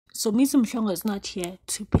Somizi Mhlongo is not here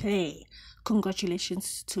to play.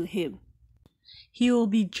 Congratulations to him. He will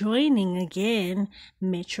be joining again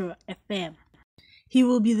Metro FM. He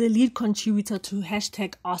will be the lead contributor to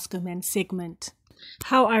 #AskAman segment.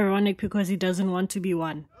 How ironic, because he doesn't want to be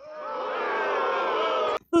one.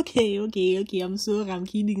 Okay, I'm sorry, I'm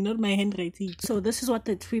kidding, not my handwriting. So this is what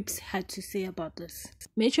the tweeps had to say about this.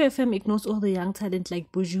 Metro FM ignores all the young talent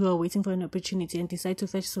like Buju who are waiting for an opportunity and decide to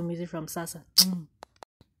fetch Somizi from Sasa.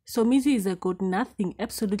 Somizi is a goat. Nothing,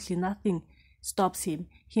 absolutely nothing stops him.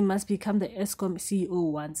 He must become the ESCOM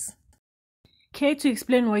CEO once. Care to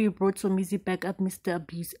explain why you brought Somizi back up Mr.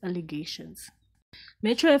 Abuse allegations?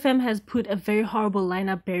 Metro FM has put a very horrible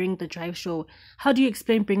lineup bearing the drive show. How do you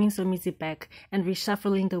explain bringing Somizi back and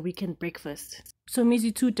reshuffling the weekend breakfast?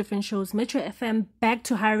 Somizi, 2 different shows. Metro FM back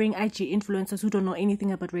to hiring IG influencers who don't know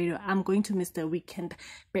anything about radio. I'm going to miss the weekend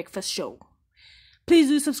breakfast show. Please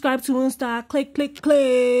do subscribe to Moonstar. Click, click,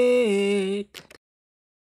 click.